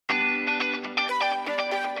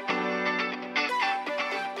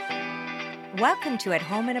Welcome to At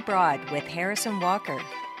Home and Abroad with Harrison Walker.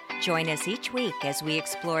 Join us each week as we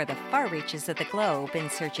explore the far reaches of the globe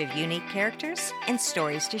in search of unique characters and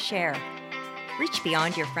stories to share. Reach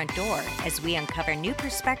beyond your front door as we uncover new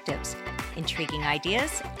perspectives, intriguing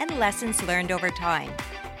ideas, and lessons learned over time.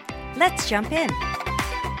 Let's jump in.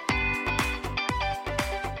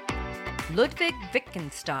 Ludwig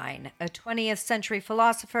Wittgenstein, a 20th century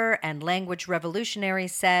philosopher and language revolutionary,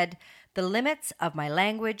 said, "The limits of my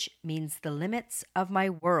language means the limits of my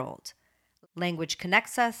world." Language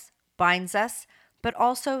connects us, binds us, but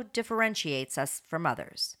also differentiates us from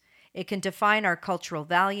others. It can define our cultural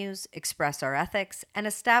values, express our ethics, and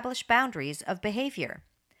establish boundaries of behavior.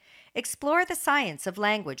 Explore the science of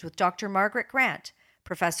language with Dr. Margaret Grant,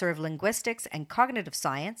 Professor of Linguistics and Cognitive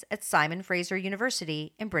Science at Simon Fraser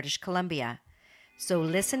University in British Columbia. So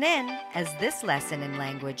listen in as this lesson in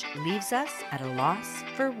language leaves us at a loss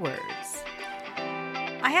for words.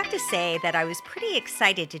 I have to say that I was pretty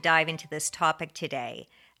excited to dive into this topic today.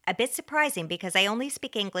 A bit surprising because I only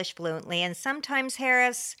speak English fluently, and sometimes,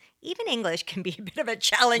 Harris, even English can be a bit of a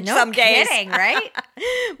challenge some days. No kidding, right?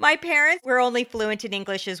 My parents were only fluent in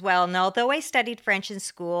English as well, and although I studied French in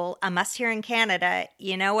school, a must here in Canada,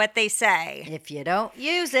 you know what they say. If you don't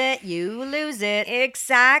use it, you lose it.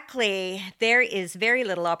 Exactly. There is very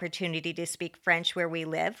little opportunity to speak French where we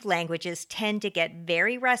live. Languages tend to get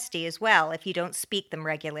very rusty as well if you don't speak them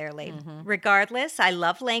regularly. Regardless, I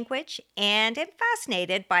love language and am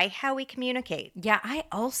fascinated by how we communicate. Yeah, I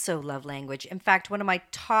also love language. In fact, one of my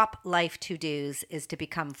top life to-dos is to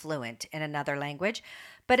become fluent in another language.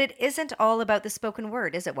 But it isn't all about the spoken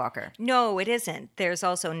word, is it, Walker? No, it isn't. There's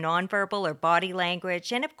also nonverbal or body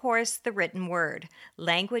language, and of course, the written word.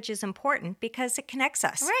 Language is important because it connects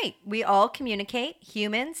us. Right. We all communicate,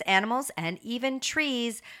 humans, animals, and even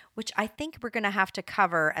trees, which I think we're going to have to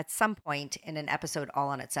cover at some point in an episode all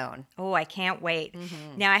on its own. Oh, I can't wait.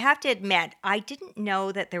 Now, I have to admit, I didn't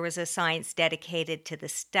know that there was a science dedicated to the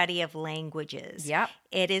study of languages. Yep.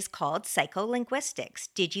 It is called psycholinguistics.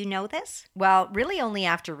 Did you know this? Well, really only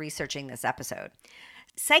after researching this episode.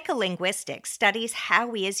 Psycholinguistics studies how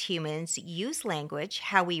we as humans use language,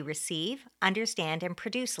 how we receive, understand, and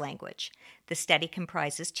produce language. The study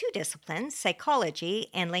comprises two disciplines, psychology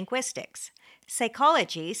and linguistics.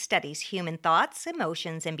 Psychology studies human thoughts,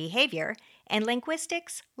 emotions, and behavior, and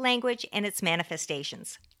linguistics, language and its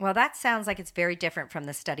manifestations. Well, that sounds like it's very different from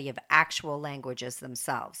the study of actual languages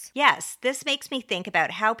themselves. Yes, this makes me think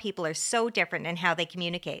about how people are so different in how they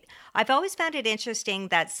communicate. I've always found it interesting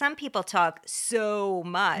that some people talk so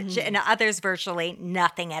much and others virtually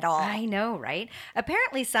nothing at all. I know, right?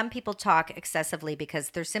 Apparently, some people talk excessively because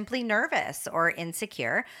they're simply nervous or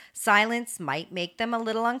insecure. Silence might make them a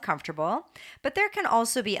little uncomfortable, but there can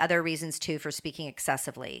also be other reasons too for speaking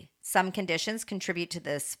excessively. Some conditions contribute to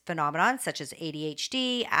this phenomenon, such as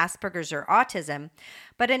ADHD, Asperger's, or autism.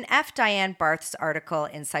 But in F. Diane Barth's article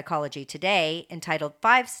in Psychology Today, entitled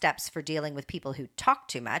 5 Steps for Dealing with People Who Talk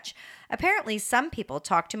Too Much, apparently some people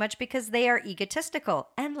talk too much because they are egotistical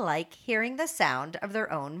and like hearing the sound of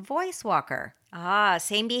their own voice, Walker. Ah,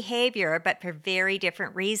 same behavior, but for very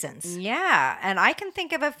different reasons. Yeah, and I can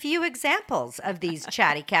think of a few examples of these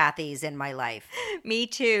chatty Cathys in my life. Me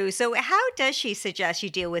too. So how does she suggest you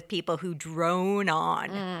deal with people who drone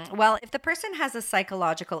on? Well, if the person has a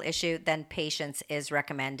psychological issue, then patience is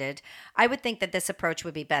recommended. I would think that this approach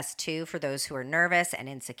would be best too for those who are nervous and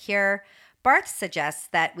insecure. Barth suggests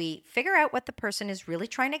that we figure out what the person is really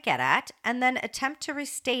trying to get at and then attempt to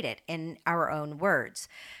restate it in our own words.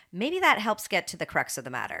 Maybe that helps get to the crux of the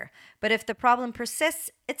matter. But if the problem persists,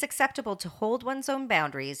 it's acceptable to hold one's own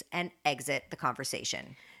boundaries and exit the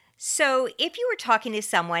conversation. So if you were talking to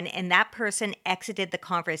someone and that person exited the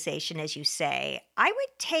conversation, as you say, I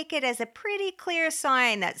would take it as a pretty clear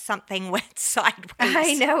sign that something went sideways.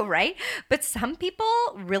 I know, right? But some people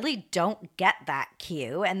really don't get that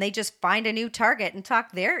cue and they just find a new target and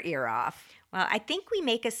talk their ear off. Well, I think we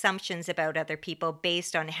make assumptions about other people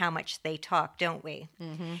based on how much they talk, don't we?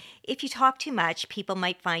 If you talk too much, people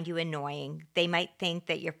might find you annoying. They might think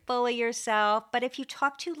that you're full of yourself, but if you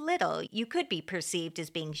talk too little, you could be perceived as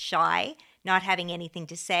being shy, not having anything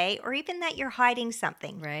to say, or even that you're hiding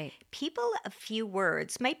something. Right. People of few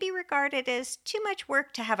words might be regarded as too much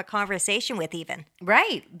work to have a conversation with even.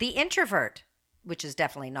 Right. The introvert, which is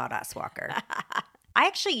definitely not us, Walker. I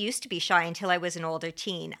actually used to be shy until I was an older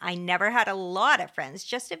teen. I never had a lot of friends,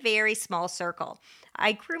 just a very small circle.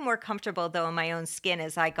 I grew more comfortable, though, in my own skin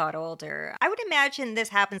as I got older. I would imagine this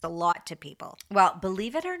happens a lot to people. Well,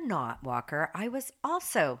 believe it or not, Walker, I was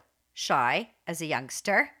also shy as a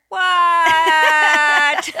youngster.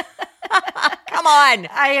 What? Come on.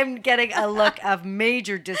 I am getting a look of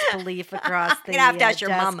major disbelief across the You'd have to ask your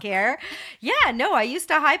mom. desk here. Yeah, no, I used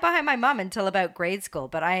to hide behind my mom until about grade school,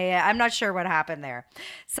 but I'm not sure what happened there.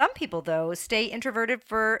 Some people, though, stay introverted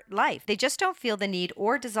for life. They just don't feel the need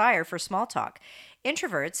or desire for small talk.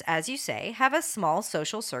 Introverts, as you say, have a small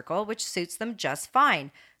social circle which suits them just fine.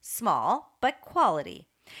 Small, but quality.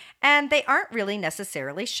 And they aren't really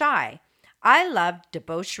necessarily shy. I loved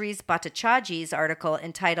Debaucheries Bhattacharjee's article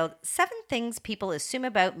entitled 7 Things People Assume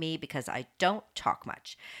About Me Because I Don't Talk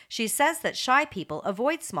Much. She says that shy people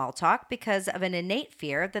avoid small talk because of an innate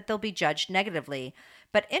fear that they'll be judged negatively.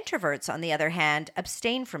 But introverts, on the other hand,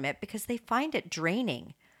 abstain from it because they find it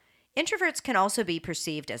draining. Introverts can also be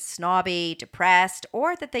perceived as snobby, depressed,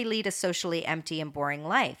 or that they lead a socially empty and boring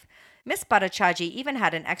life. Miss Bhattacharjee even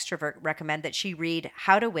had an extrovert recommend that she read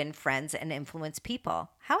How to Win Friends and Influence People.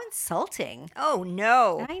 How insulting. Oh,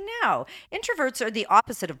 no. I know. Introverts are the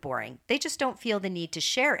opposite of boring. They just don't feel the need to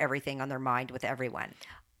share everything on their mind with everyone.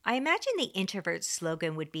 I imagine the introvert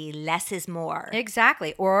slogan would be less is more.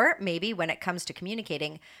 Exactly. Or maybe when it comes to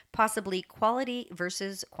communicating, possibly quality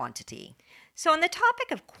versus quantity. So, on the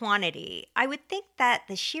topic of quantity, I would think that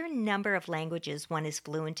the sheer number of languages one is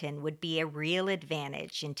fluent in would be a real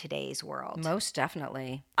advantage in today's world. Most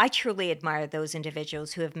definitely. I truly admire those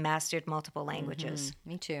individuals who have mastered multiple languages.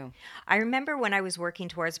 Me too. I remember when I was working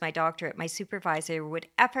towards my doctorate, my supervisor would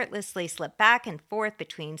effortlessly slip back and forth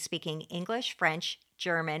between speaking English, French,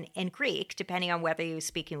 German, and Greek, depending on whether he was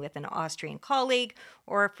speaking with an Austrian colleague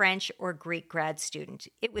or a French or Greek grad student.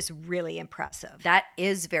 It was really impressive. That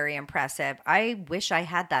is very impressive. I wish I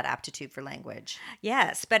had that aptitude for language.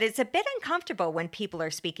 Yes, but it's a bit uncomfortable when people are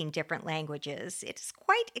speaking different languages. It's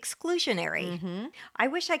quite exclusionary. I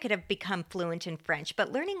wish I could have become fluent in French,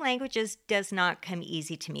 but learning languages does not come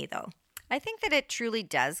easy to me, though. I think that it truly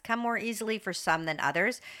does come more easily for some than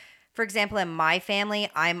others. For example, in my family,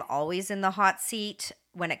 I'm always in the hot seat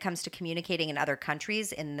when it comes to communicating in other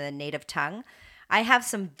countries in the native tongue. I have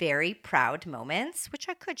some very proud moments, which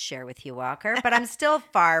I could share with you, Walker, but I'm still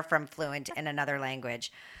far from fluent in another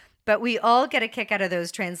language. But we all get a kick out of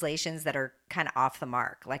those translations that are kind of off the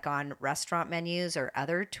mark, like on restaurant menus or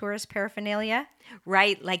other tourist paraphernalia.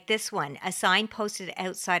 Right, like this one. A sign posted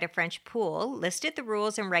outside a French pool listed the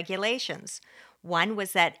rules and regulations. One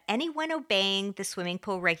was that anyone obeying the swimming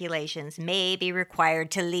pool regulations may be required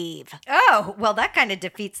to leave. Oh, well, that kind of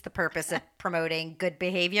defeats the purpose of promoting good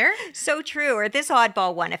behavior. So true. Or this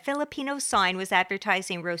oddball one. A Filipino sign was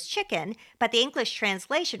advertising roast chicken, but the English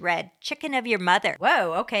translation read, chicken of your mother.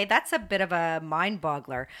 Whoa, okay, that's a bit of a mind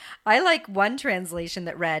boggler. I like one translation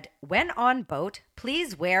that read, when on boat,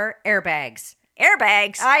 please wear airbags.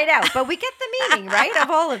 Airbags? I know, but we get the meaning, right, of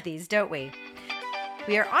all of these, don't we?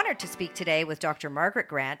 We are honored to speak today with Dr. Margaret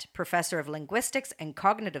Grant, Professor of Linguistics and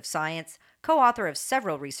Cognitive Science, co-author of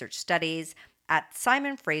several research studies at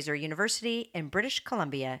Simon Fraser University in British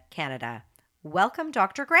Columbia, Canada. Welcome,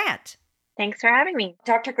 Dr. Grant. Thanks for having me.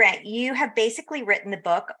 Dr. Grant, you have basically written the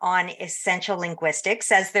book on essential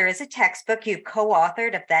linguistics, as there is a textbook you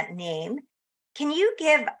co-authored of that name. Can you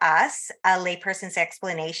give us a layperson's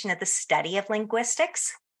explanation of the study of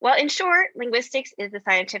linguistics? Well, in short, linguistics is the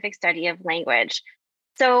scientific study of language.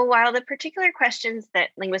 So while the particular questions that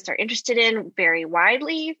linguists are interested in vary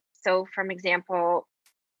widely, so from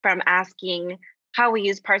asking how we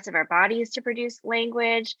use parts of our bodies to produce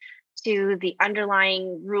language, to the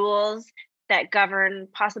underlying rules that govern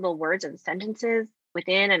possible words and sentences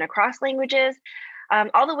within and across languages,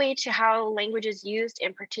 all the way to how language is used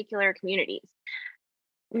in particular communities.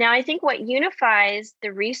 Now, I think what unifies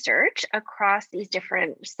the research across these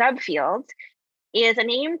different subfields is an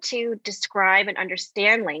aim to describe and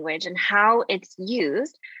understand language and how it's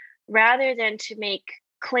used, rather than to make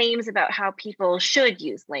claims about how people should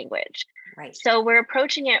use language. Right. So we're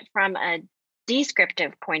approaching it from a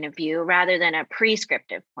descriptive point of view rather than a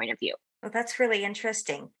prescriptive point of view. Well, that's really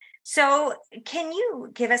interesting. So can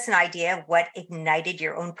you give us an idea of what ignited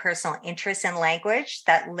your own personal interest in language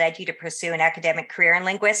that led you to pursue an academic career in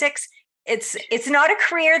linguistics? It's not a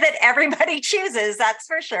career that everybody chooses, that's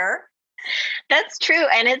for sure. That's true.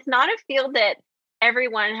 And it's not a field that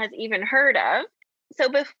everyone has even heard of. So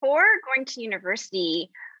before going to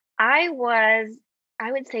university, I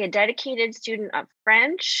would say, a dedicated student of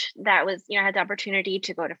French that was, I had the opportunity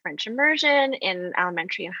to go to French immersion in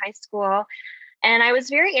elementary and high school. And I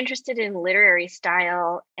was very interested in literary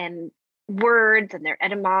style and words and their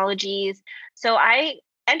etymologies. So I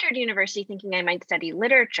entered university thinking I might study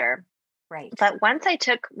literature. Right. But once I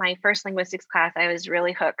took my first linguistics class, I was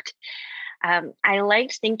really hooked. I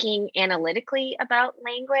liked thinking analytically about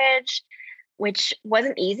language, which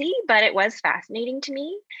wasn't easy, but it was fascinating to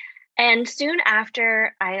me. And soon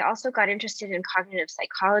after, I also got interested in cognitive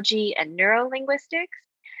psychology and neurolinguistics.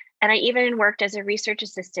 And I even worked as a research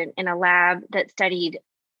assistant in a lab that studied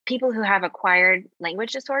people who have acquired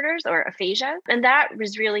language disorders or aphasia. And that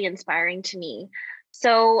was really inspiring to me.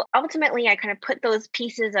 So ultimately, I kind of put those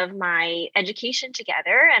pieces of my education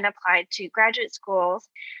together and applied to graduate schools.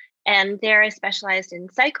 And there I specialized in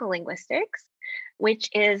psycholinguistics, which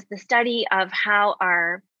is the study of how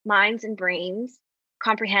our minds and brains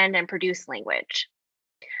comprehend and produce language.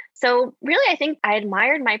 So, really, I think I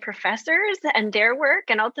admired my professors and their work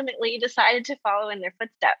and ultimately decided to follow in their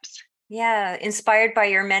footsteps. Yeah, inspired by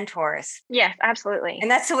your mentors. Yes, absolutely. And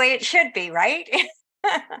that's the way it should be, right?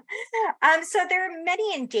 So there are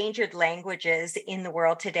many endangered languages in the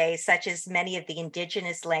world today, such as many of the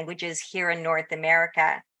indigenous languages here in North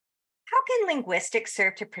America. How can linguistics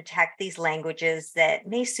serve to protect these languages that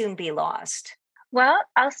may soon be lost? Well,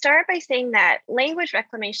 I'll start by saying that language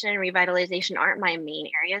reclamation and revitalization aren't my main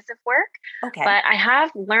areas of work, Okay. but I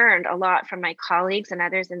have learned a lot from my colleagues and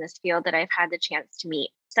others in this field that I've had the chance to meet.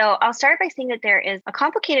 So I'll start by saying that there is a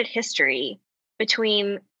complicated history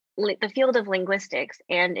between the field of linguistics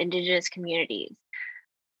and Indigenous communities.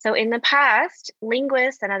 So in the past,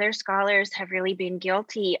 linguists and other scholars have really been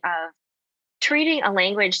guilty of treating a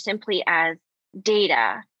language simply as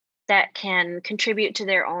data that can contribute to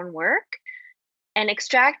their own work and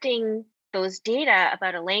extracting those data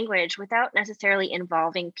about a language without necessarily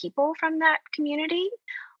involving people from that community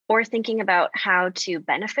or thinking about how to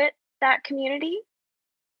benefit that community.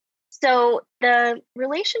 So the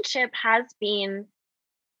relationship has been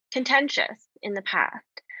contentious in the past.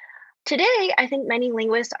 Today, I think many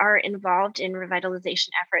linguists are involved in revitalization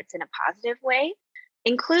efforts in a positive way,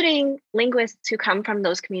 including linguists who come from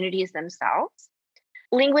those communities themselves.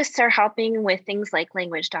 Linguists are helping with things like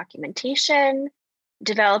language documentation,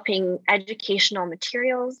 developing educational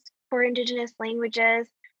materials for Indigenous languages,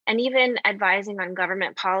 and even advising on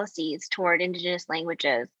government policies toward Indigenous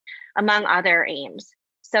languages, among other aims.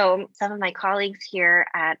 So, some of my colleagues here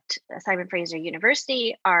at Simon Fraser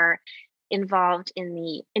University are involved in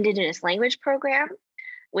the Indigenous language program,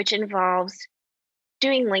 which involves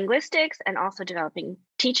doing linguistics and also developing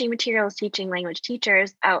teaching materials, teaching language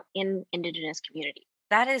teachers out in Indigenous communities.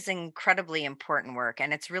 That is incredibly important work.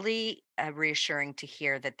 And it's really reassuring to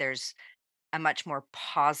hear that there's a much more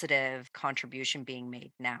positive contribution being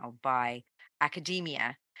made now by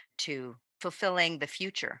academia to fulfilling the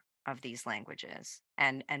future of these languages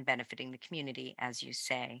and benefiting the community, as you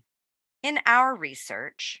say. In our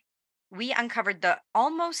research, we uncovered the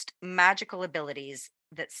almost magical abilities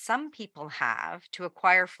that some people have to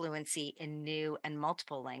acquire fluency in new and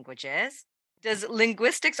multiple languages. Does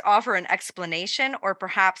linguistics offer an explanation or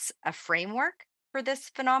perhaps a framework for this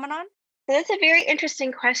phenomenon? So that's a very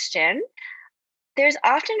interesting question. There's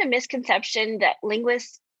often a misconception that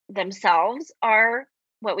linguists themselves are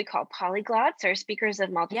what we call polyglots or speakers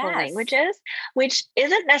of multiple Yes. languages, which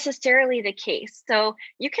isn't necessarily the case. So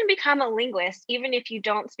you can become a linguist even if you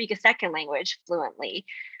don't speak a second language fluently.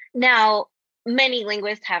 Now, many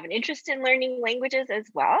linguists have an interest in learning languages as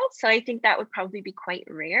well. So I think that would probably be quite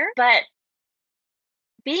rare. But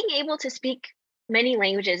being able to speak many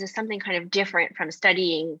languages is something kind of different from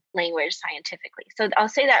studying language scientifically. So I'll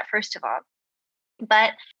say that first of all.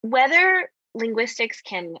 But whether linguistics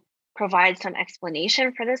can provide some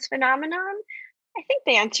explanation for this phenomenon, I think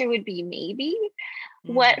the answer would be maybe.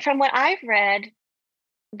 Mm, What I've read,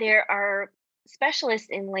 there are specialists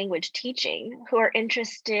in language teaching who are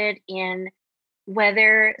interested in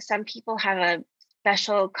whether some people have a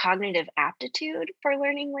special cognitive aptitude for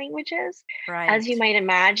learning languages. As you right. might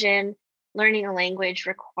imagine, learning a language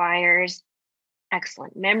requires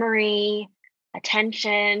excellent memory,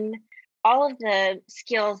 attention, all of the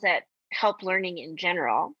skills that help learning in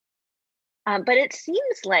general. But it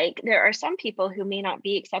seems like there are some people who may not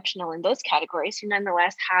be exceptional in those categories who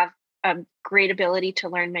nonetheless have a great ability to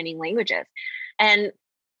learn many languages. And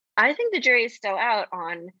I think the jury is still out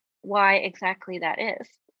on why exactly that is.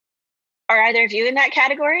 Are either of you in that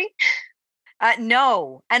category?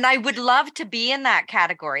 No, and I would love to be in that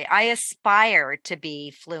category. I aspire to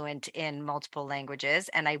be fluent in multiple languages,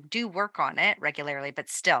 and I do work on it regularly, but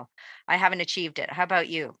still, I haven't achieved it. How about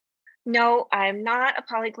you? No, I'm not a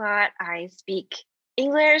polyglot. I speak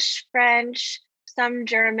English, French, some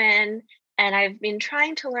German, and I've been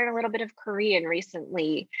trying to learn a little bit of Korean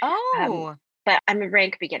recently. Um, Oh, but I'm a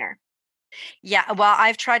rank beginner. yeah. Well,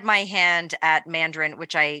 I've tried my hand at Mandarin,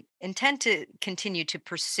 which I intend to continue to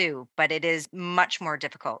pursue, but it is much more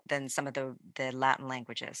difficult than some of the Latin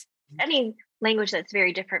languages. Any language that's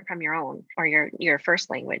very different from your own or your first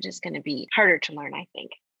language is going to be harder to learn, I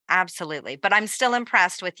think. Absolutely. But I'm still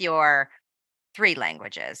impressed with your 3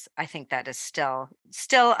 languages. I think that is still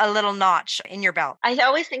a little notch in your belt. I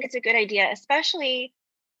always think it's a good idea, especially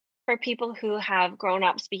for people who have grown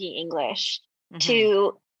up speaking English, Mhm.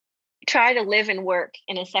 to try to live and work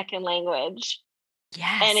in a second language.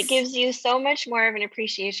 And it Yes. gives you so much more of an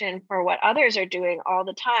appreciation for what others are doing all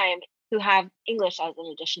the time who have English as an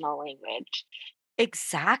additional language.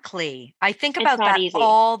 Exactly. I think It's about not that easy.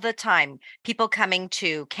 all the time. People coming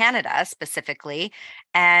to Canada specifically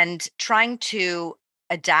and trying to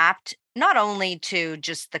adapt not only to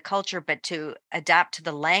just the culture, but to adapt to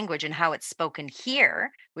the language and how it's spoken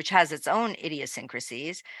here, which has its own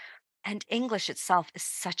idiosyncrasies. And English itself is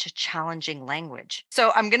such a challenging language.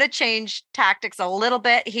 So I'm going to change tactics a little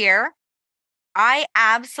bit here. I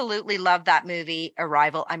absolutely love that movie,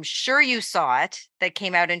 Arrival. I'm sure you saw it, that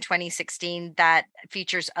came out in 2016, that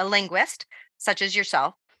features a linguist, such as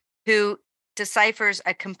yourself, who deciphers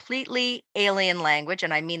a completely alien language,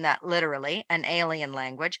 and I mean that literally, an alien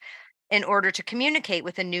language, in order to communicate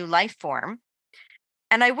with a new life form.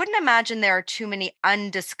 And I wouldn't imagine there are too many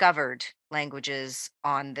undiscovered languages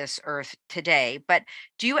on this earth today. But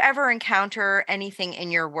do you ever encounter anything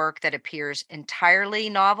in your work that appears entirely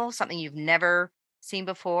novel, something you've never seen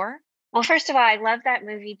before? Well, first of all, I love that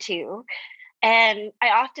movie too. And I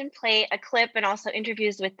often play a clip and also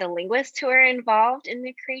interviews with the linguists who are involved in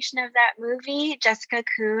the creation of that movie, Jessica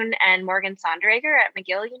Kuhn and Morgan Sonderegger at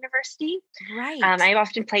McGill University. Right. I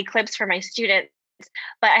often play clips for my students,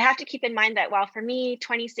 but I have to keep in mind that while for me,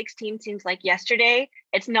 2016 seems like yesterday,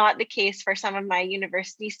 it's not the case for some of my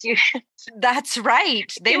university students. That's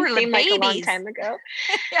right. It They can were the seem like a long babies. time ago.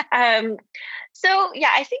 Yeah. Um, so,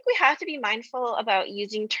 yeah, I think we have to be mindful about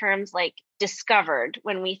using terms like discovered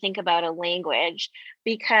when we think about a language,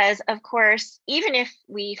 because, of course, even if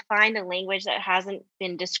we find a language that hasn't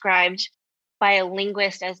been described by a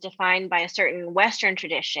linguist as defined by a certain Western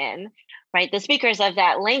tradition, right, the speakers of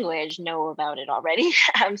that language know about it already.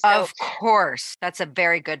 So, Of course. That's a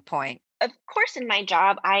very good point. of course, in my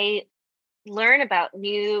job, I learn about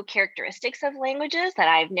new characteristics of languages that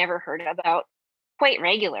I've never heard about quite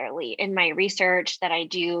regularly in my research that I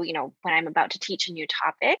do, when I'm about to teach a new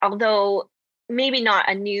topic, although maybe not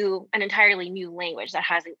an entirely new language that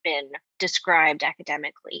hasn't been described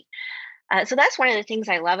academically. So that's one of the things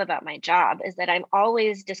I love about my job is that I'm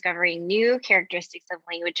always discovering new characteristics of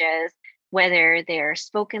languages, whether they're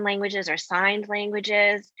spoken languages or signed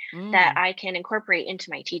languages, that Mm. I can incorporate into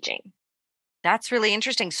my teaching. That's really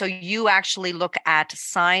interesting. So you actually look at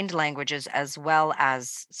signed languages as well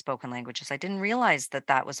as spoken languages. I didn't realize that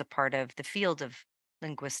that was a part of the field of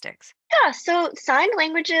linguistics. Yeah, so sign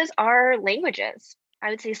languages are languages.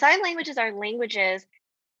 I would say sign languages are languages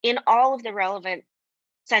in all of the relevant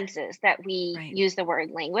senses that we Right. use the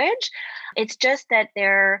word language. It's just that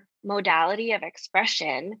their modality of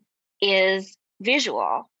expression is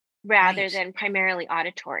visual rather Right. than primarily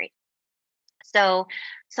auditory. So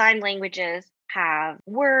sign languages have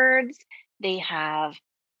words, they have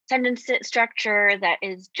sentence structure that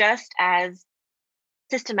is just as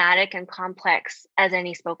systematic and complex as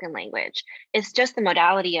any spoken language. It's just the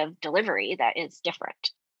modality of delivery that is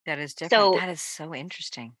different. That is different. So, That is so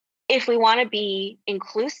interesting. if we want to be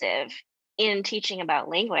inclusive in teaching about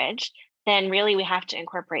language, then really we have to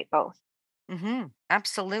incorporate both.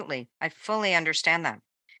 Absolutely. I fully understand that.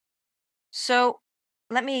 So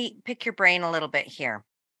let me pick your brain a little bit here.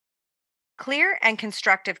 Clear and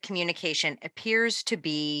constructive communication appears to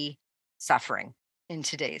be suffering in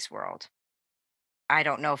today's world. I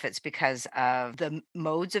don't know if it's because of the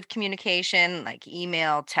modes of communication like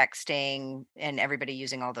email, texting, and everybody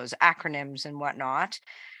using all those acronyms and whatnot.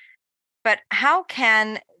 But how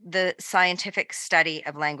can the scientific study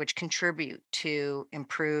of language contribute to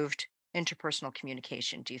improved interpersonal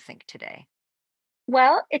communication, do you think, today?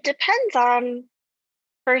 Well, it depends on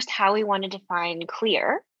first how we want to define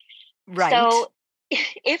clear. Right. So,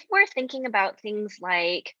 if we're thinking about things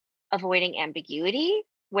like avoiding ambiguity,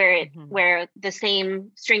 Hmm. where the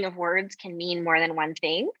same string of words can mean more than one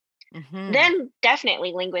thing, Hmm. then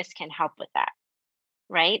definitely linguists can help with that,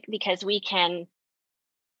 right? Because we can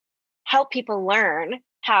help people learn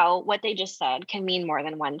how what they just said can mean more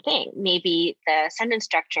than one thing. Maybe the sentence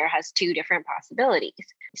structure has two different possibilities.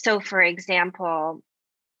 So, for example,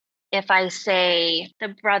 if I say the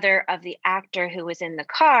brother of the actor who was in the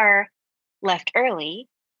car left early,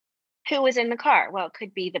 who was in the car? Well, it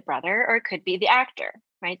could be the brother or it could be the actor,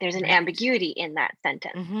 right? There's an Right. ambiguity in that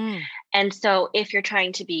sentence. Hmm. And so, if you're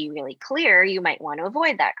trying to be really clear, you might want to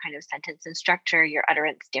avoid that kind of sentence and structure your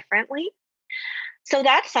utterance differently. So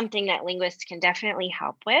that's something that linguists can definitely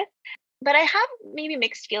help with. But I have maybe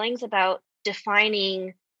mixed feelings about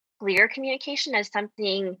defining clear communication as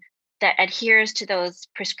something that adheres to those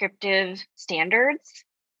prescriptive standards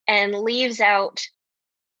and leaves out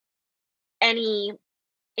any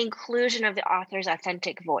inclusion of the author's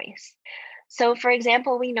authentic voice. So, for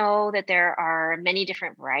example, we know that there are many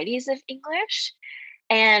different varieties of English,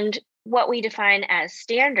 and what we define as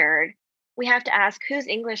standard, we have to ask whose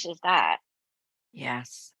English is that?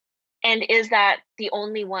 Yes. And is that the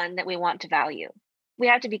only one that we want to value? We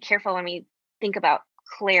have to be careful when we think about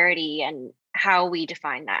clarity and how we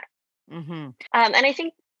define that. Mm-hmm. And I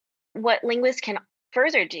think what linguists can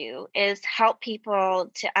further do is help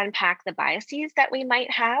people to unpack the biases that we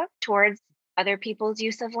might have towards other people's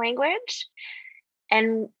use of language.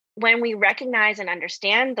 And when we recognize and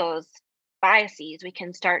understand those biases, we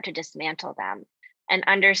can start to dismantle them and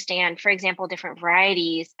understand, for example, different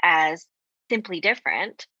varieties as simply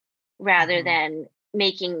different rather than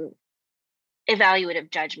making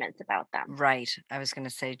evaluative judgments about them. Right. I was going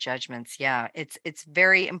to say judgments. Yeah, it's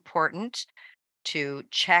very important to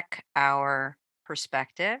check our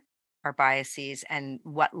perspective, our biases, and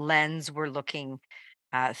what lens we're looking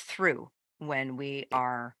through when we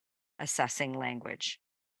are assessing language.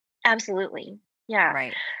 Absolutely. Yeah.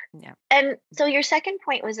 Right. Yeah. And so your second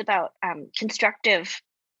point was about constructive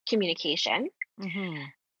communication. Mm-hmm.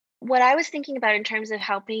 What I was thinking about in terms of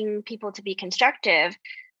helping people to be constructive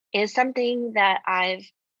is something that I've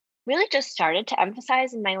really just started to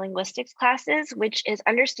emphasize in my linguistics classes, which is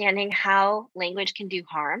understanding how language can do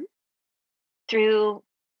harm through,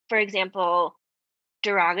 for example,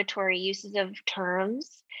 derogatory uses of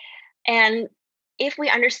terms. And if we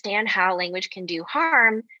understand how language can do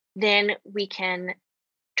harm, then we can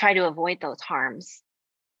try to avoid those harms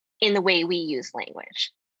in the way we use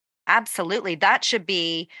language. Absolutely. That should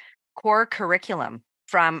be core curriculum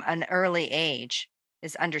from an early age,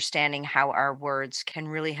 is understanding how our words can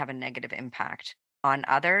really have a negative impact on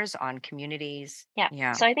others, on communities. Yeah.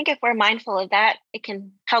 Yeah. So I think if we're mindful of that, it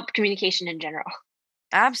can help communication in general.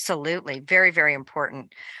 Absolutely. Very, very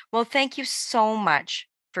important. Well, thank you so much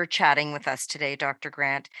for chatting with us today, Dr.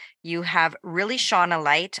 Grant. You have really shone a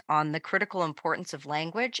light on the critical importance of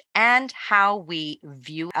language and how we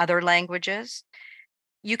view other languages.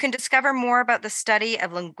 You can discover more about the study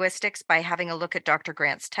of linguistics by having a look at Dr.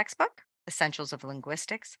 Grant's textbook, Essentials of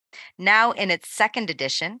Linguistics, now in its second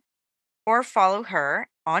edition, or follow her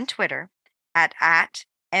on Twitter at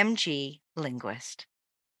 @mglinguist.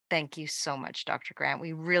 Thank you so much, Dr. Grant.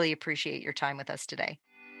 We really appreciate your time with us today.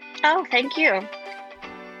 Oh, thank you.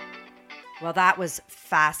 Well, that was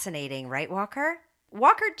fascinating, right, Walker?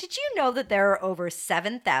 Walker, did you know that there are over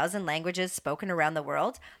 7,000 languages spoken around the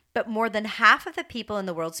world, but more than half of the people in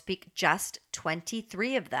the world speak just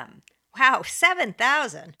 23 of them? Wow,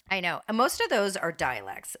 7,000. I know. And most of those are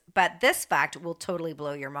dialects, but this fact will totally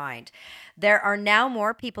blow your mind. There are now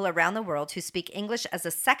more people around the world who speak English as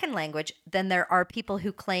a second language than there are people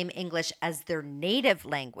who claim English as their native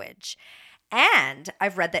language. And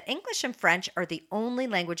I've read that English and French are the only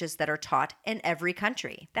languages that are taught in every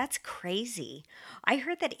country. That's crazy. I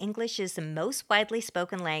heard that English is the most widely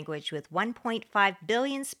spoken language with 1.5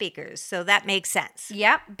 billion speakers, so that makes sense.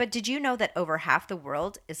 Yeah, but did you know that over half the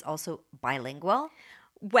world is also bilingual?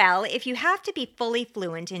 Well, if you have to be fully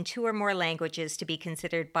fluent in 2 or more languages to be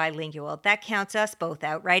considered bilingual, that counts us both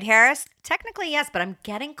out, right, Harris? Technically, yes, but I'm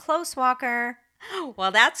getting close, Walker. Well,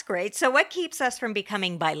 that's great. So what keeps us from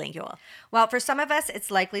becoming bilingual? Well, for some of us, it's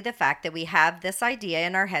likely the fact that we have this idea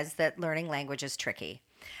in our heads that learning language is tricky.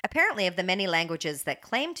 Apparently, of the many languages that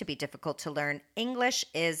claim to be difficult to learn, English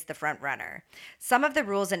is the front runner. Some of the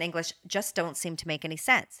rules in English just don't seem to make any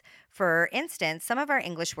sense. For instance, some of our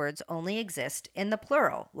English words only exist in the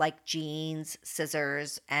plural, like jeans,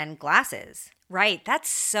 scissors, and glasses. Right, that's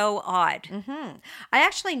so odd. I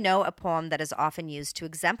actually know a poem that is often used to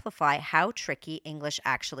exemplify how tricky English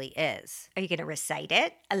actually is. Are you going to recite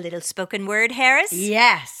it? A little spoken word, Harris?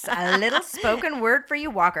 Yes, a little spoken word for you,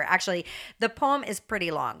 Walker. Actually, the poem is pretty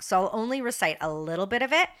long, so I'll only recite a little bit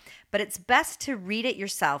of it, but it's best to read it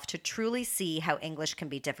yourself to truly see how English can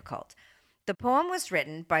be difficult. The poem was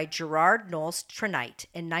written by Gerard Knowles Trenite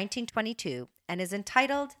in 1922 and is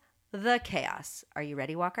entitled The Chaos. Are you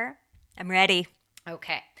ready, Walker? I'm ready.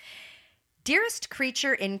 Okay. Dearest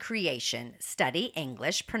creature in creation, study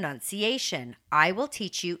English pronunciation. I will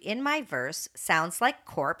teach you in my verse sounds like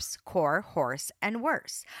corpse, core, horse, and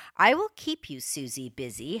worse. I will keep you, Susie,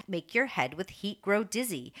 busy, make your head with heat grow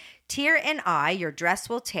dizzy. Tear in eye, your dress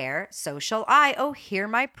will tear, so shall I, oh, hear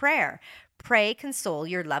my prayer. Pray console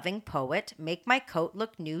your loving poet, make my coat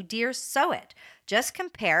look new, dear, sew it. Just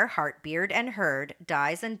compare heart, beard, and herd,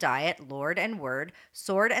 dies and diet, lord and word,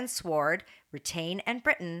 sword and sword, retain and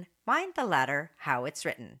Britain, mind the latter, how it's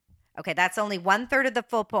written. Okay, that's only 1/3 of the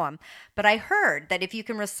full poem, but I heard that if you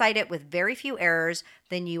can recite it with very few errors,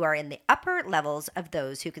 then you are in the upper levels of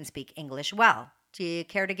those who can speak English well. Do you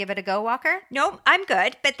care to give it a go, Walker? No, I'm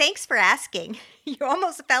good, but thanks for asking. You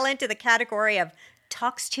almost fell into the category of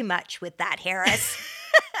talks too much with that, Harris.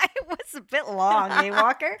 It was a bit long, eh,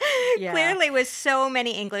 Walker? Yeah. Clearly, with so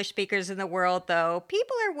many English speakers in the world, though,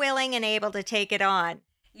 people are willing and able to take it on.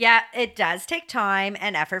 Yeah, it does take time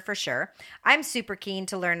and effort for sure. I'm super keen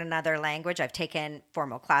to learn another language. I've taken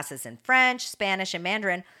formal classes in French, Spanish, and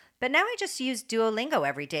Mandarin, but now I just use Duolingo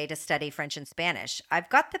every day to study French and Spanish. I've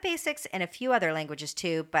got the basics in a few other languages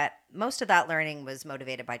too, but most of that learning was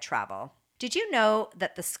motivated by travel. Did you know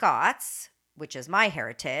that the Scots, which is my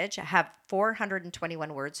heritage, have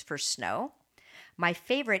 421 words for snow? My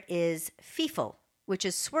favorite is feefle, which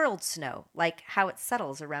is swirled snow, like how it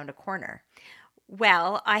settles around a corner.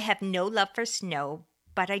 Well, I have no love for snow,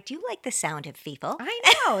 but I do like the sound of feefle. I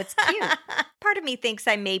know, it's cute. Part of me thinks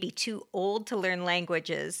I may be too old to learn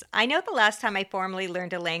languages. I know the last time I formally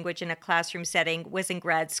learned a language in a classroom setting was in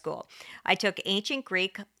grad school. I took ancient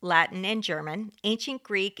Greek, Latin, and German. Ancient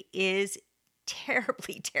Greek is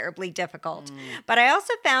terribly difficult. But I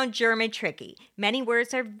also found German tricky. Many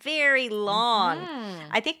words are very long.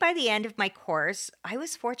 I think by the end of my course, I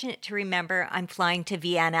was fortunate to remember I'm flying to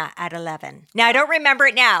Vienna at 11. Now, I don't remember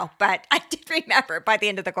it now, but I did remember it by the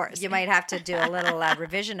end of the course. You might have to do a little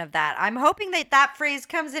revision of that. I'm hoping that phrase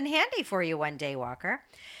comes in handy for you one day, Walker.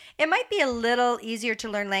 It might be a little easier to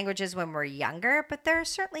learn languages when we're younger, but there are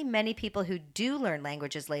certainly many people who do learn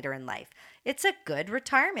languages later in life. It's a good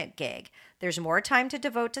retirement gig. There's more time to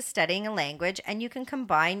devote to studying a language, and you can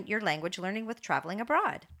combine your language learning with traveling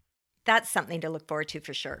abroad. That's something to look forward to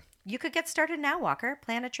for sure. You could get started now, Walker.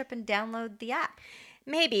 Plan a trip and download the app.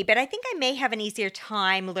 Maybe, but I think I may have an easier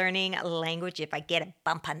time learning a language if I get a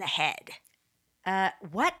bump on the head.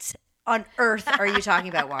 What on earth are you talking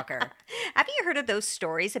about, Walker? Have you heard of those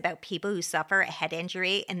stories about people who suffer a head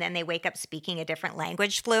injury and then they wake up speaking a different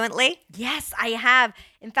language fluently? Yes, I have.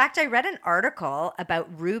 In fact, I read an article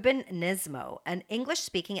about Ruben Nismo, an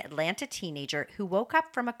English-speaking Atlanta teenager who woke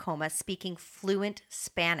up from a coma speaking fluent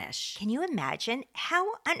Spanish. Can you imagine?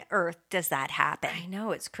 How on earth does that happen? I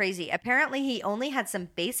know, it's crazy. Apparently, he only had some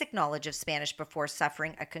basic knowledge of Spanish before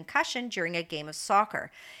suffering a concussion during a game of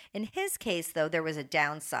soccer. In his case, though, there was a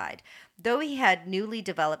downside. Though he had newly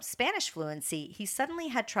developed Spanish fluency, he suddenly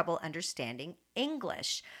had trouble understanding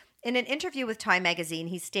English. In an interview with Time magazine,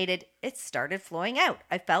 he stated, "It started flowing out.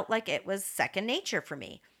 I felt like it was second nature for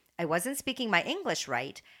me. I wasn't speaking my English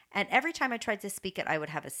right, and every time I tried to speak it, I would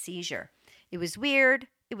have a seizure. It was weird.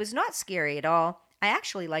 It was not scary at all. I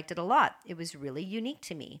actually liked it a lot. It was really unique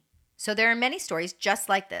to me." So there are many stories just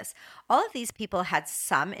like this. All of these people had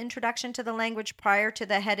some introduction to the language prior to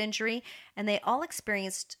the head injury, and they all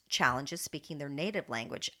experienced challenges speaking their native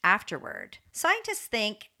language afterward. Scientists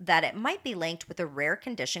think that it might be linked with a rare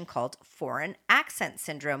condition called foreign accent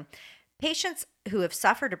syndrome. Patients who have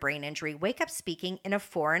suffered a brain injury wake up speaking in a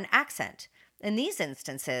foreign accent. In these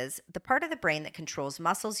instances, the part of the brain that controls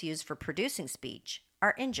muscles used for producing speech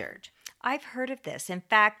are injured. I've heard of this. In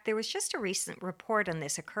fact, there was just a recent report on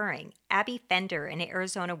this occurring. Abby Fender, an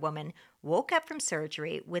Arizona woman, woke up from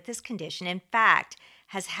surgery with this condition. In fact,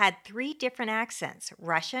 has had 3 different accents: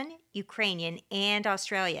 Russian, Ukrainian, and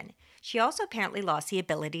Australian. She also apparently lost the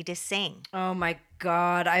ability to sing. Oh my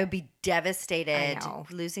God, I would be devastated. I know.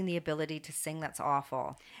 Losing the ability to sing, that's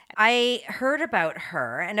awful. I heard about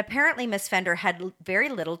her, and apparently Miss Fender had very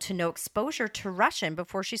little to no exposure to Russian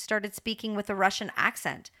before she started speaking with a Russian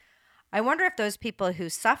accent. I wonder if those people who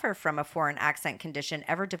suffer from a foreign accent condition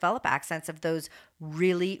ever develop accents of those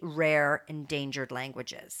really rare endangered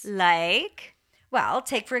languages. Like? Well,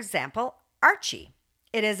 take for example, Archie.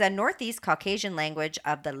 It is a Northeast Caucasian language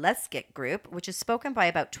of the Lezgit group, which is spoken by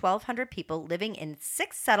about 1,200 people living in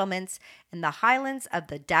 6 settlements in the highlands of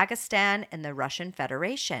the Dagestan in the Russian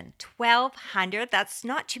Federation. 1,200? That's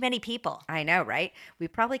not too many people. I know, right? We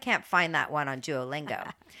probably can't find that one on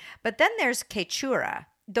Duolingo. But then there's Quechua,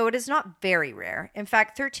 though it is not very rare. In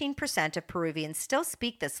fact, 13% of Peruvians still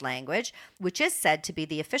speak this language, which is said to be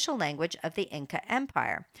the official language of the Inca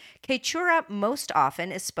Empire. Quechua most often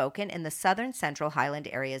is spoken in the southern central highland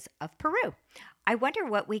areas of Peru. I wonder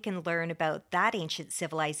what we can learn about that ancient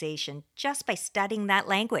civilization just by studying that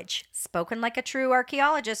language. Spoken like a true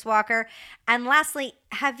archaeologist, Walker. And lastly,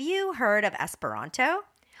 have you heard of Esperanto?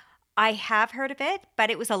 I have heard of it, but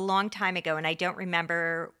it was a long time ago and I don't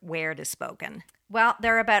remember where it is spoken. Well,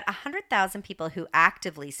 there are about 100,000 people who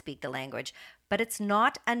actively speak the language, but it's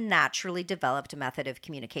not a naturally developed method of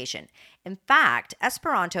communication. In fact,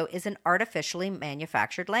 Esperanto is an artificially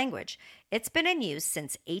manufactured language. It's been in use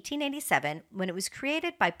since 1887 when it was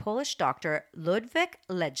created by Polish doctor Ludwik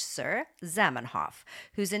Leger Zamenhof,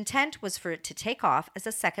 whose intent was for it to take off as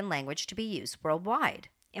a second language to be used worldwide.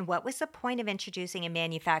 And what was the point of introducing a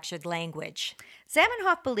manufactured language?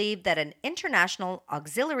 Zamenhof believed that an international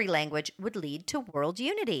auxiliary language would lead to world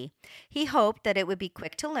unity. He hoped that it would be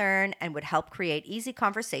quick to learn and would help create easy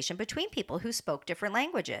conversation between people who spoke different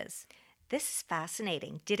languages. This is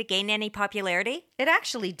fascinating. Did it gain any popularity? It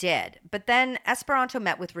actually did, but then Esperanto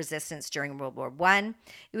met with resistance during World War I.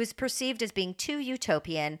 It was perceived as being too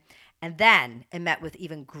utopian, and then it met with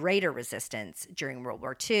even greater resistance during World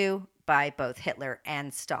War II by both Hitler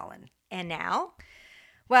and Stalin. And now?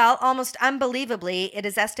 Well, almost unbelievably, it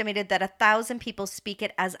is estimated that 1,000 people speak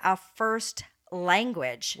it as a first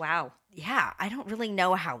language. Wow. Yeah, I don't really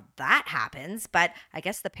know how that happens, but I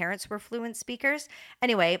guess the parents were fluent speakers.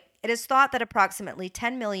 Anyway, it is thought that approximately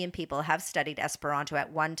 10 million people have studied Esperanto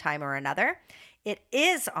at one time or another. It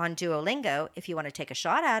is on Duolingo if you want to take a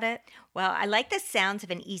shot at it. Well, I like the sounds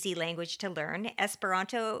of an easy language to learn.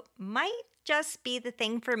 Esperanto might just be the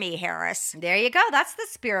thing for me, Harris. There you go. That's the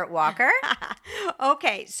spirit, Walker.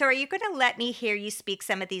 Okay, so are you going to let me hear you speak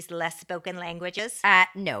some of these less spoken languages?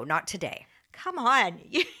 No, not today. Come on.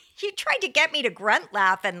 You tried to get me to grunt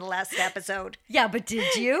laugh in the last episode. Yeah, but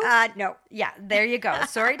did you? No. Yeah, there you go.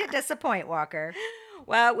 Sorry to disappoint, Walker.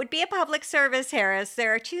 Well, it would be a public service, Harris.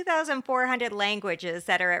 There are 2,400 languages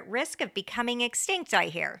that are at risk of becoming extinct, I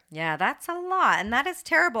hear. Yeah, that's a lot. And that is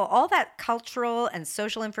terrible. All that cultural and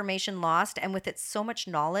social information lost, and with it, so much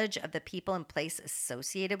knowledge of the people and place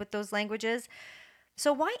associated with those languages.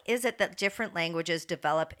 So why is it that different languages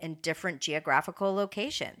develop in different geographical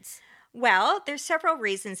locations? Well, there's several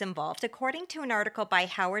reasons involved. According to an article by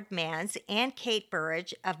Howard Manns and Kate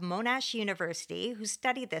Burridge of Monash University, who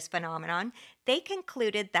studied this phenomenon, they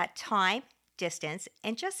concluded that time, distance,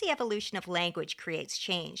 and just the evolution of language creates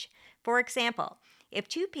change. For example, if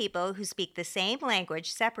two people who speak the same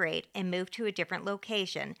language separate and move to a different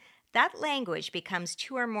location, that language becomes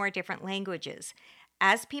two or more different languages.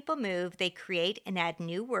 As people move, they create and add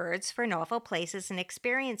new words for novel places and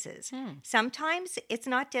experiences. Sometimes it's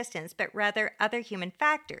not distance, but rather other human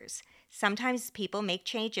factors. Sometimes people make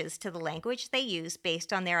changes to the language they use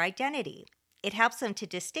based on their identity. It helps them to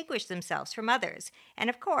distinguish themselves from others. And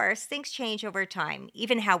of course, things change over time,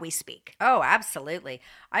 even how we speak. Oh, absolutely.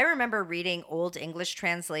 I remember reading old English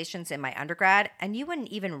translations in my undergrad, and you wouldn't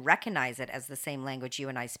even recognize it as the same language you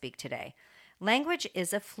and I speak today. Language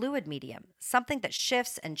is a fluid medium, something that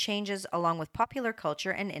shifts and changes along with popular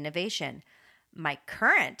culture and innovation. My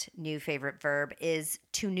current new favorite verb is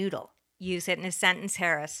to noodle. Use it in a sentence,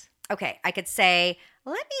 Harris. Okay, I could say,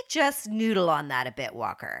 let me just noodle on that a bit,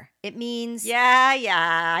 Walker. It means...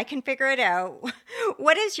 Yeah, I can figure it out.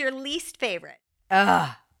 What is your least favorite?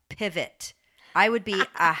 Pivot. I would be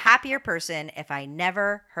a happier person if I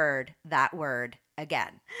never heard that word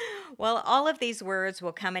again. Well, all of these words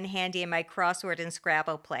will come in handy in my crossword and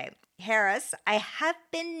Scrabble play. Harris, I have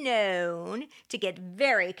been known to get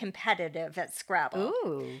very competitive at Scrabble.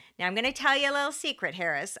 Ooh. Now, I'm going to tell you a little secret,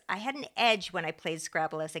 Harris. I had an edge when I played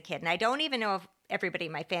Scrabble as a kid, and I don't even know if everybody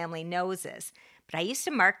in my family knows this, but I used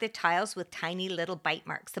to mark the tiles with tiny little bite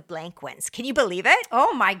marks, the blank ones. Can you believe it?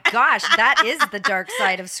 Oh my gosh, that is the dark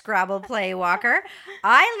side of Scrabble play, Walker.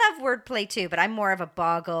 I love wordplay too, but I'm more of a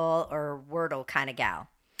Boggle or Wordle kind of gal.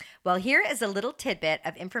 Well, here is a little tidbit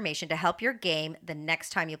of information to help your game the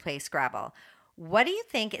next time you play Scrabble. What do you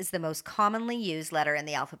think is the most commonly used letter in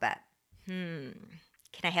the alphabet? Can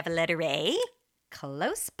I have a letter A?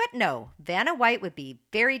 Close, but no. Vanna White would be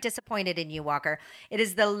very disappointed in you, Walker. It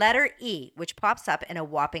is the letter E, which pops up in a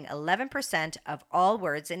whopping 11% of all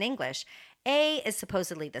words in English. A is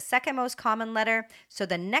supposedly the second most common letter, so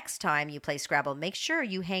the next time you play Scrabble, make sure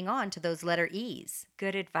you hang on to those letter E's.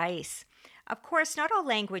 Good advice. Of course, not all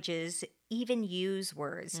languages even use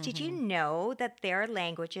words. Did you know that there are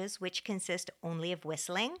languages which consist only of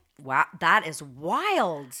whistling? Wow, that is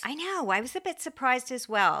wild. I know. I was a bit surprised as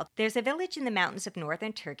well. There's a village in the mountains of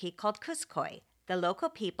northern Turkey called Kuzkoy. The local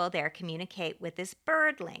people there communicate with this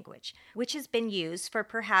bird language, which has been used for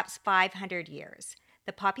perhaps 500 years.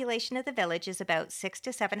 The population of the village is about 600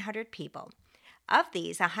 to 700 people. Of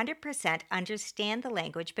these, 100% understand the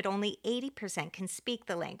language, but only 80% can speak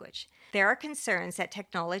the language. There are concerns that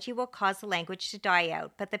technology will cause the language to die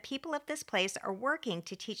out, but the people of this place are working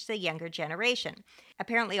to teach the younger generation.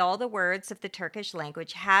 Apparently, all the words of the Turkish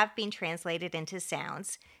language have been translated into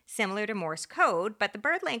sounds, similar to Morse code, but the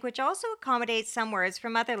bird language also accommodates some words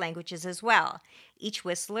from other languages as well. Each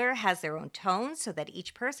whistler has their own tone so that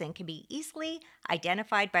each person can be easily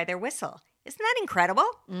identified by their whistle. Isn't that incredible?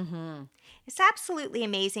 Mm-hmm. It's absolutely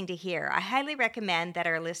amazing to hear. I highly recommend that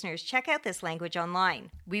our listeners check out this language online.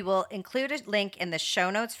 We will include a link in the show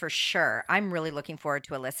notes for sure. I'm really looking forward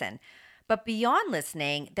to a listen. But beyond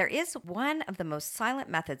listening, there is one of the most silent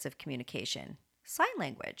methods of communication: sign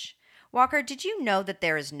language. Walker, did you know that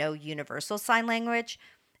there is no universal sign language?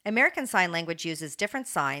 American Sign Language uses different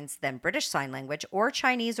signs than British Sign Language or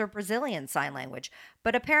Chinese or Brazilian Sign Language,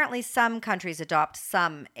 but apparently some countries adopt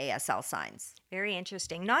some ASL signs. Very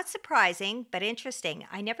interesting. Not surprising, but interesting.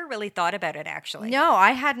 I never really thought about it, actually. No,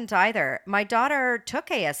 I hadn't either. My daughter took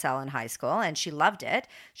ASL in high school and she loved it.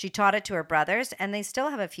 She taught it to her brothers, and they still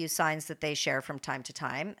have a few signs that they share from time to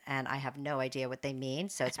time, and I have no idea what they mean,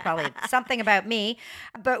 so it's probably something about me.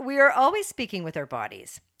 But we are always speaking with our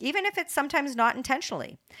bodies, even if it's sometimes not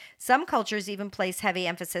intentionally. Some cultures even place heavy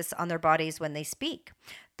emphasis on their bodies when they speak.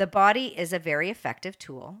 The body is a very effective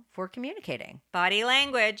tool for communicating. Body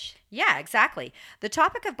language. Yeah, exactly. The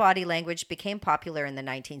topic of body language became popular in the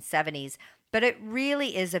 1970s, but it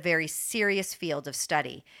really is a very serious field of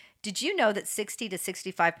study. Did you know that 60 to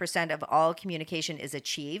 65% of all communication is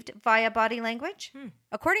achieved via body language?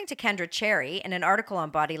 According to Kendra Cherry, in an article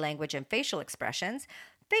on body language and facial expressions,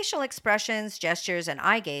 gestures, and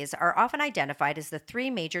eye gaze are often identified as the three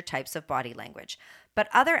major types of body language, but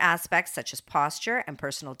other aspects such as posture and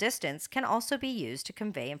personal distance can also be used to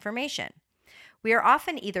convey information. We are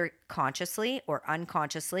often either consciously or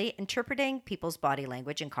unconsciously interpreting people's body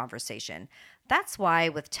language in conversation. That's why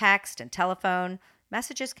with text and telephone,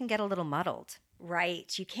 messages can get a little muddled.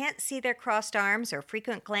 Right. You can't see their crossed arms or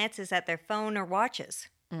frequent glances at their phone or watches.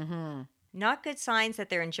 Mm-hmm. Not good signs that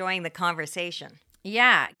they're enjoying the conversation.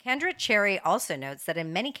 Yeah, Kendra Cherry also notes that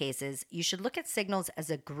in many cases, you should look at signals as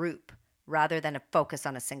a group rather than a focus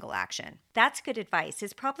on a single action. That's good advice.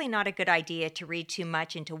 It's probably not a good idea to read too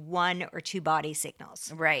much into one or two body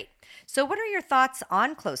signals. Right. So what are your thoughts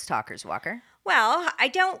on close talkers, Walker? Well, I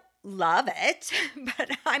don't love it,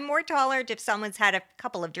 but I'm more tolerant if someone's had a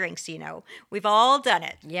couple of drinks, you know. We've all done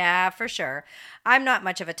it. Yeah, for sure. I'm not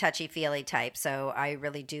much of a touchy-feely type, so I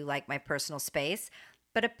really do like my personal space.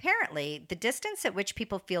 But apparently, the distance at which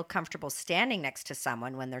people feel comfortable standing next to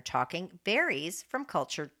someone when they're talking varies from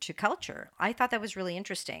culture to culture. I thought that was really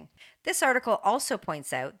interesting. This article also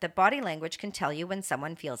points out that body language can tell you when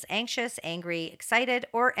someone feels anxious, angry, excited,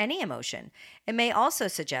 or any emotion. It may also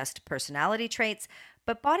suggest personality traits,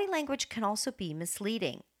 but body language can also be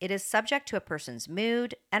misleading. It is subject to a person's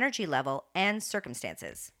mood, energy level, and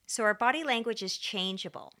circumstances. So our body language is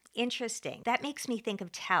changeable. Interesting. That makes me think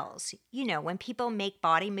of tells. You know, when people make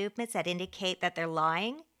body movements that indicate that they're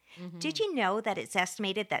lying. Mm-hmm. Did you know that it's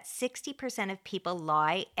estimated that 60% of people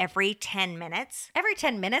lie every 10 minutes? Every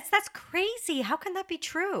 10 minutes? That's crazy. How can that be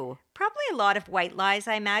true? Probably a lot of white lies,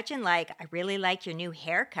 I imagine, like, I really like your new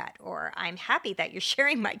haircut, or I'm happy that you're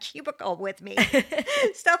sharing my cubicle with me.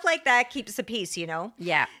 Stuff like that keeps the peace, you know?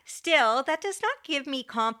 Yeah. Still, that does not give me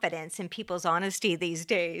confidence in people's honesty these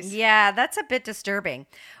days. Yeah, that's a bit disturbing.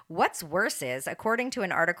 What's worse is, according to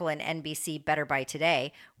an article in NBC Better by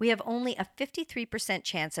Today, we have only a 53%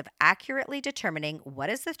 chance of accurately determining what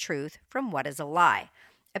is the truth from what is a lie.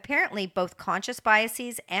 Apparently, both conscious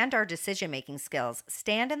biases and our decision-making skills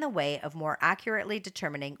stand in the way of more accurately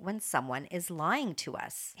determining when someone is lying to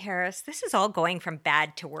us. Harris, this is all going from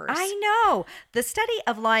bad to worse. I know. The study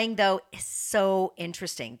of lying, though, is so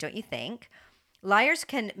interesting, don't you think? Liars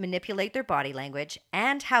can manipulate their body language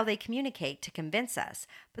and how they communicate to convince us,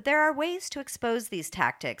 but there are ways to expose these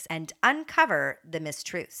tactics and uncover the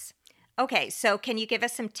mistruths. Okay, so can you give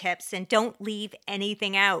us some tips and don't leave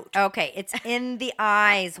anything out? Okay, it's in the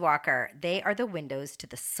eyes, Walker. They are the windows to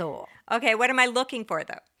the soul. Okay, what am I looking for,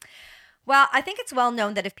 though? Well, I think it's well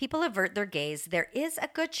known that if people avert their gaze, there is a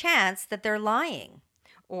good chance that they're lying.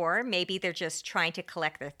 Or maybe they're just trying to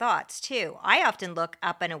collect their thoughts, too. I often look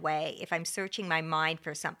up and away if I'm searching my mind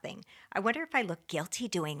for something. I wonder if I look guilty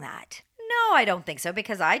doing that. No, I don't think so,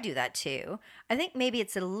 because I do that too. I think maybe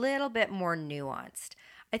it's a little bit more nuanced.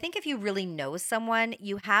 I think if you really know someone,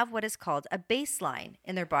 you have what is called a baseline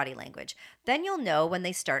in their body language. Then you'll know when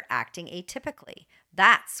they start acting atypically.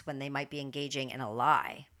 That's when they might be engaging in a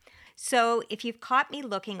lie. So, if you've caught me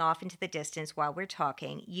looking off into the distance while we're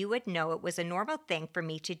talking, you would know it was a normal thing for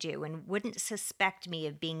me to do and wouldn't suspect me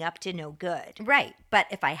of being up to no good. Right. But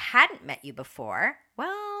if I hadn't met you before,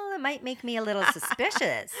 well, it might make me a little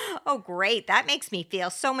suspicious. Oh, great. That makes me feel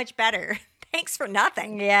so much better. Thanks for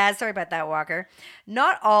nothing. Yeah, sorry about that, Walker.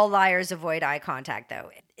 Not all liars avoid eye contact, though.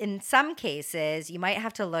 In some cases, you might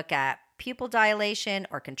have to look at pupil dilation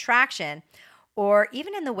or contraction, or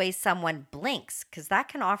even in the way someone blinks, because that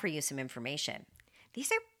can offer you some information. These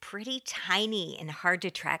are pretty tiny and hard to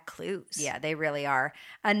track clues. Yeah, they really are.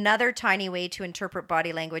 Another tiny way to interpret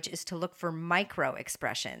body language is to look for micro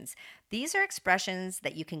expressions. These are expressions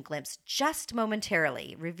that you can glimpse just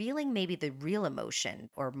momentarily, revealing maybe the real emotion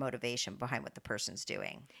or motivation behind what the person's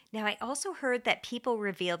doing. Now, I also heard that people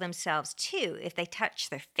reveal themselves too if they touch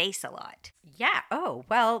their face a lot. Yeah. Oh,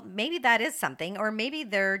 well, maybe that is something, or maybe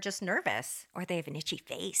they're just nervous. Or they have an itchy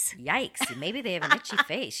face. Yikes. Maybe they have an itchy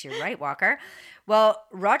face. You're right, Walker. Well,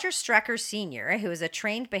 Roger Strecker Sr., who is a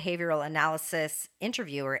trained behavioral analysis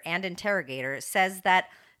interviewer and interrogator, says that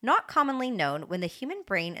not commonly known, when the human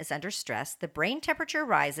brain is under stress, the brain temperature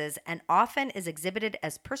rises and often is exhibited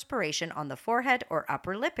as perspiration on the forehead or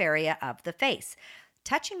upper lip area of the face.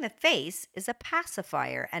 Touching the face is a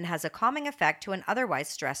pacifier and has a calming effect to an otherwise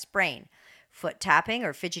stressed brain. Foot tapping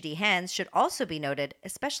or fidgety hands should also be noted,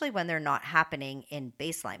 especially when they're not happening in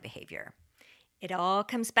baseline behavior. It all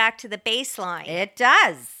comes back to the baseline. It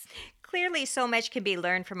does. Clearly, so much can be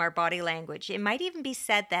learned from our body language. It might even be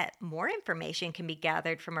said that more information can be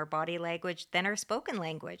gathered from our body language than our spoken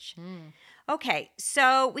language. Okay,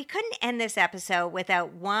 so we couldn't end this episode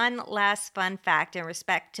without one last fun fact in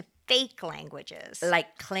respect to fake languages.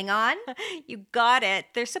 Like Klingon? You got it.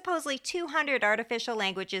 There's supposedly 200 artificial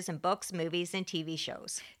languages in books, movies, and TV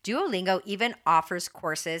shows. Duolingo even offers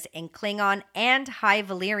courses in Klingon and High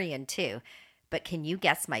Valyrian too. But can you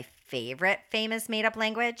guess my favorite famous made-up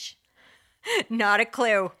language? Not a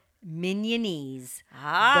clue. Mignonese.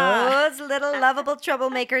 Ah. Those little lovable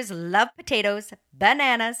troublemakers love potatoes,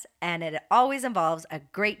 bananas, and it always involves a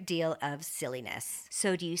great deal of silliness.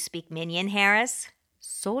 So do you speak Minion, Harris?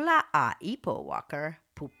 Sola a ipo, Walker.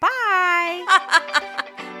 Pupai!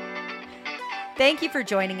 Thank you for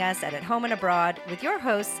joining us at Home and Abroad with your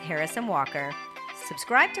hosts, Harris and Walker.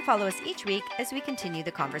 Subscribe to follow us each week as we continue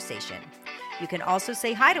the conversation. You can also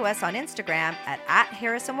say hi to us on Instagram at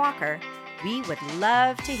Harris and Walker. We would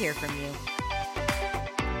love to hear from you.